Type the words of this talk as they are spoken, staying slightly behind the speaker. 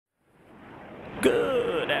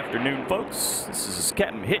Good afternoon, folks. This is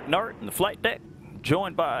Captain Hitnart in the flight deck,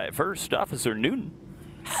 joined by First Officer Newton.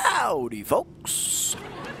 Howdy, folks.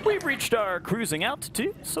 We've reached our cruising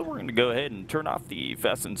altitude, so we're going to go ahead and turn off the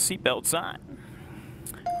fasten seatbelt sign.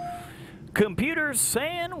 Computer's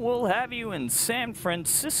saying we'll have you in San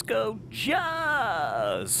Francisco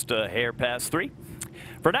just a hair past 3.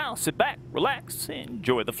 For now, sit back, relax,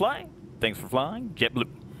 enjoy the flight. Thanks for flying JetBlue.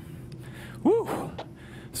 Woo!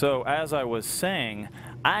 So, as I was saying,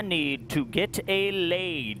 I need to get a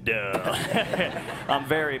laid. I'm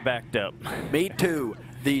very backed up. Me too.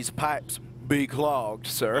 These pipes be clogged,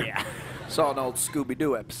 sir. Yeah. Saw an old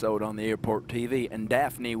Scooby-Doo episode on the airport TV, and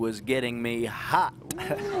Daphne was getting me hot.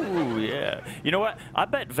 Ooh, yeah. You know what? I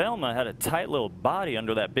bet Velma had a tight little body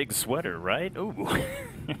under that big sweater, right? Ooh.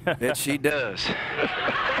 That she does.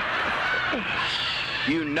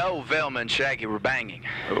 You know Velma and Shaggy were banging.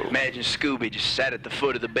 Oh. Imagine Scooby just sat at the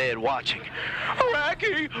foot of the bed watching.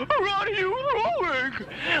 Racky, what are you rolling?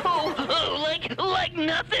 Like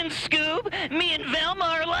nothing, Scoob. Me and Velma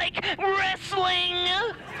are like wrestling.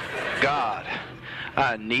 God,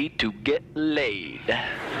 I need to get laid.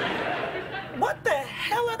 What the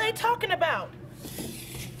hell are they talking about?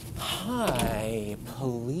 Hi,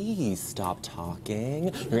 please stop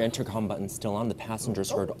talking. Your intercom button's still on. The passengers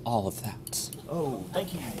heard all of that. Oh,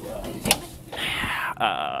 thank you.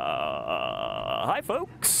 Hi,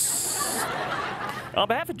 folks. On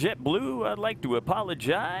behalf of JetBlue, I'd like to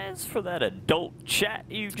apologize for that adult chat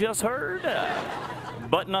you just heard.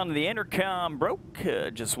 Button on the intercom broke.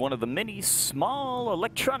 Just one of the many small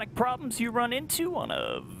electronic problems you run into on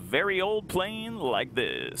a very old plane like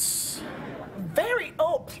this. Very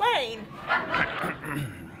old plane?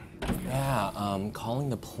 Yeah, calling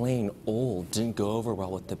the plane old didn't go over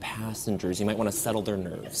well with the passengers. You might want to settle their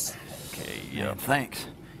nerves. Okay, Yeah, thanks.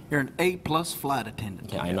 You're an A-plus flight attendant.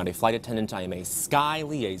 Okay, I am not a flight attendant. I am a sky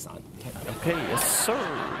liaison. Okay, yes, sir.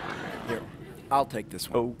 Here, I'll take this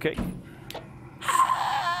one. Okay.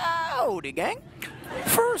 Howdy, gang.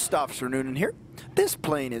 First Officer Noonan here. This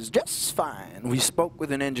plane is just fine. We spoke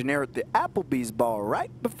with an engineer at the Applebee's bar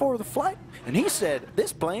right before the flight, and he said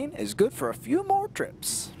this plane is good for a few more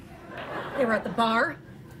trips. They were at the bar.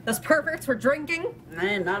 Those perverts were drinking.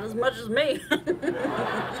 Not as much as me.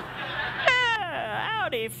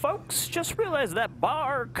 Howdy, folks. Just realized that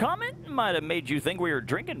bar comment might have made you think we were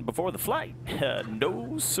drinking before the flight.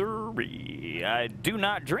 No, sirree. I do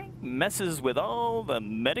not drink. Messes with all the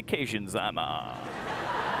medications I'm on.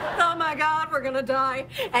 Oh my God, we're gonna die.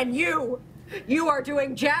 And you are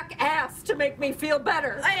doing jackass to make me feel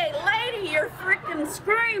better. Hey, lady, you're freaking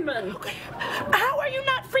screaming. How are you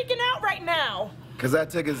not freaking out right now? Cause I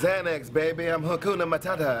took a Xanax, baby. I'm Hakuna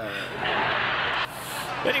Matata.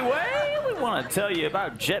 Anyway, we want to tell you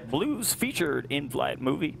about JetBlue's featured in-flight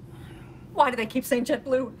movie. Why do they keep saying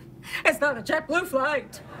JetBlue? It's not a JetBlue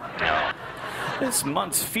flight. This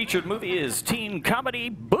month's featured movie is teen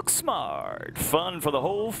comedy Booksmart. Fun for the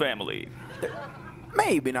whole family.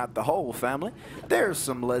 Maybe not the whole family. There's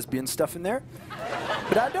some lesbian stuff in there.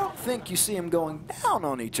 But I don't think you see them going down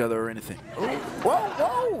on each other or anything. Whoa,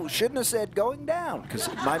 whoa, shouldn't have said going down, because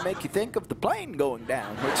it might make you think of the plane going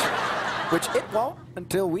down, which it won't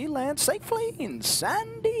until we land safely in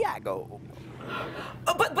San Diego.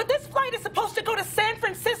 But this flight is supposed to go to San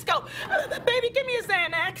Francisco. Baby, give me a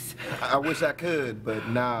Xanax. I wish I could, but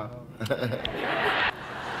no.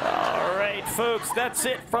 All right, folks, that's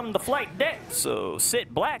it from the flight deck. So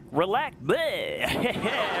sit black, relax. Bleh.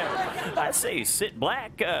 I say sit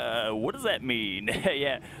black. What does that mean?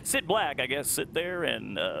 Yeah, sit black. I guess sit there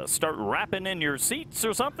and start rapping in your seats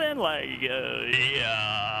or something. Like, yeah.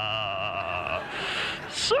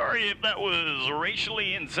 Sorry if that was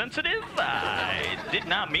racially insensitive. I did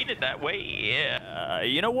not mean it that way. Yeah.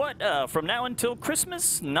 You know what? From now until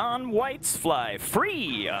Christmas, non-whites fly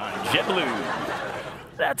free on JetBlue.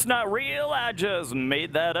 That's not real, I just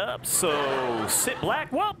made that up. So sit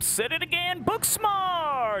black, whoop, said it again, book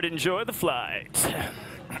smart, enjoy the flight.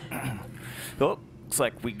 Oh, looks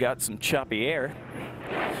like we got some choppy air.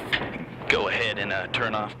 Go ahead and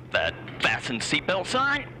turn off that fasten seatbelt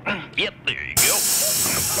sign. Yep, there you go.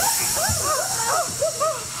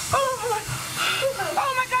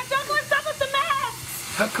 Oh my God, Douglas, the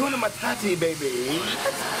mask! Hakuna Matata, baby.